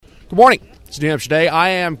Good morning. It's New Hampshire Day. I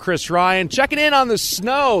am Chris Ryan, checking in on the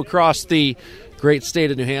snow across the great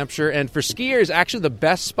state of New Hampshire. And for skiers, actually the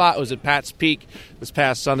best spot was at Pat's Peak this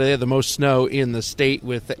past Sunday. They had the most snow in the state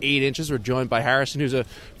with 8 inches. We're joined by Harrison, who's a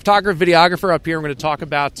photographer, videographer up here. We're going to talk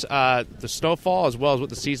about the snowfall as well as what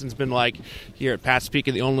the season's been like here at Pat's Peak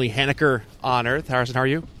and the only Henniker on Earth. Harrison, how are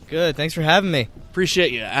you? Good. Thanks for having me.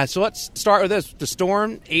 Appreciate you. So let's start with this. The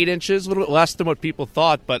storm, 8 inches, a little bit less than what people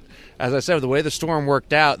thought. But as I said, the way the storm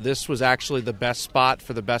worked out, this was actually the best spot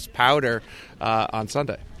for the best powder on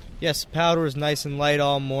Sunday. Yes, powder was nice and light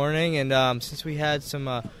all morning. And since we had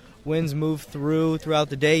some winds move throughout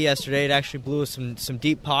the day yesterday, it actually blew us some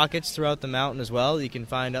deep pockets throughout the mountain as well. You can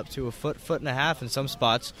find up to a foot and a half in some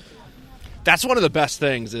spots. That's one of the best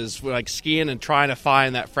things is like skiing and trying to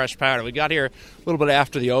find that fresh powder. We got here a little bit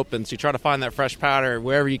after the open, so you try to find that fresh powder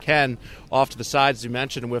wherever you can off to the sides, as you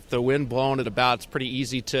mentioned. And with the wind blowing it about, it's pretty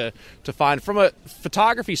easy to find. From a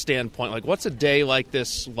photography standpoint, like what's a day like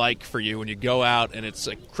this like for you when you go out and it's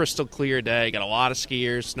a crystal clear day? You got a lot of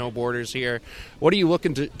skiers, snowboarders here. What are you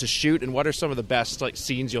looking to shoot, and what are some of the best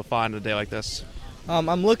scenes you'll find on a day like this?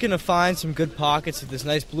 I'm looking to find some good pockets of this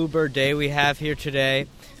nice bluebird day we have here today.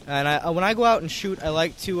 And when I go out and shoot, I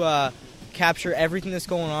like to capture everything that's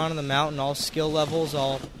going on in the mountain, all skill levels,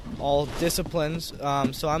 all disciplines.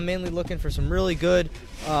 So I'm mainly looking for some really good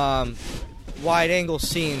wide-angle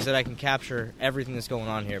scenes that I can capture everything that's going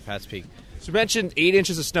on here at Pat's Peak. So you mentioned 8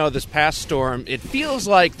 inches of snow this past storm. It feels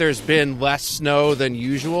like there's been less snow than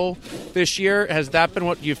usual this year. Has that been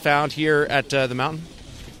what you found here at the mountain?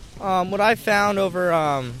 What I've found over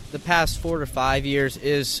the past 4 to 5 years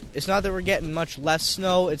is it's not that we're getting much less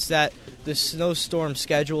snow, it's that the snowstorm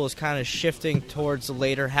schedule is kind of shifting towards the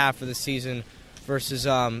later half of the season versus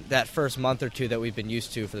that first month or two that we've been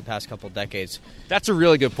used to for the past couple decades. That's a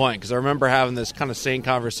really good point, because I remember having this kind of same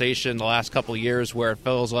conversation the last couple of years where it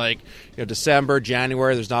feels like December,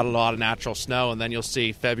 January, there's not a lot of natural snow, and then you'll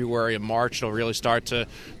see February and March, it'll really start to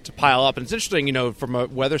pile up. And it's interesting, from a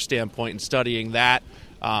weather standpoint and studying that.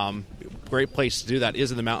 Great place to do that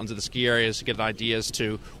is in the mountains of the ski areas to get an idea as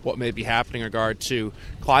to what may be happening in regard to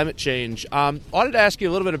climate change. I wanted to ask you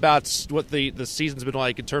a little bit about what the season's been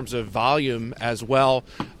like in terms of volume as well.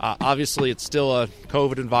 Obviously, it's still a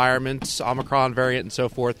COVID environment, Omicron variant and so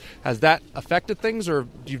forth. Has that affected things, or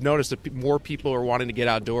you've noticed that more people are wanting to get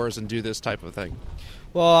outdoors and do this type of thing?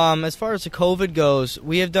 Well, as far as the COVID goes,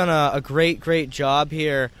 we have done a great job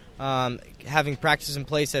here. Having practices in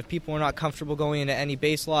place that if people are not comfortable going into any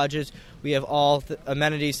base lodges, we have all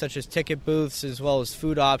amenities such as ticket booths as well as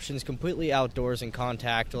food options completely outdoors and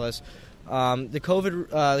contactless. The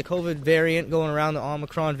COVID variant going around, the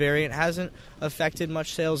Omicron variant, hasn't affected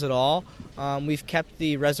much sales at all. We've kept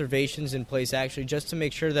the reservations in place actually just to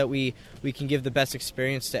make sure that we can give the best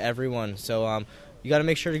experience to everyone. So you got to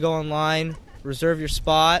make sure to go online, reserve your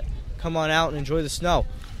spot, come on out and enjoy the snow.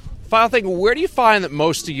 Final thing, where do you find that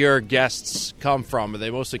most of your guests come from? Do they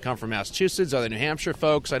mostly come from Massachusetts? Are they New Hampshire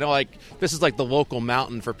folks? I know this is the local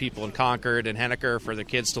mountain for people in Concord and Henniker for the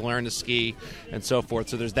kids to learn to ski and so forth.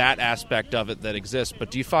 So there's that aspect of it that exists.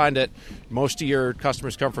 But do you find that most of your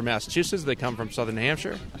customers come from Massachusetts? Do they come from southern New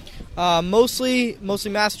Hampshire? Mostly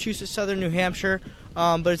Massachusetts, southern New Hampshire.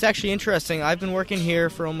 But it's actually interesting. I've been working here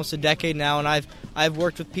for almost a decade now, and I've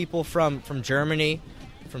worked with people from Germany,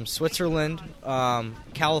 from Switzerland,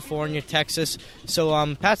 California, Texas.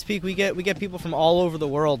 So Pat's Peak, we get people from all over the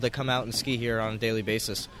world that come out and ski here on a daily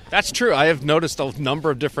basis. That's true. I have noticed a number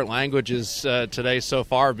of different languages today so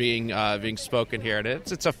far being spoken here, and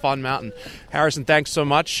it's a fun mountain. Harrison, thanks so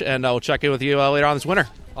much, and I'll check in with you later on this winter.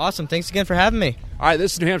 Awesome. Thanks again for having me. All right,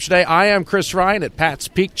 this is New Hampshire Day. I am Chris Ryan at Pat's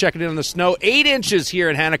Peak, checking in on the snow. 8 inches here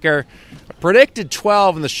in Henniker. Predicted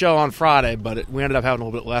 12 in the show on Friday, but we ended up having a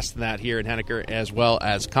little bit less than that here in Henniker as well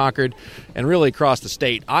as Concord and really across the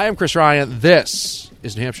state. I am Chris Ryan. This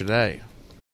is New Hampshire Today.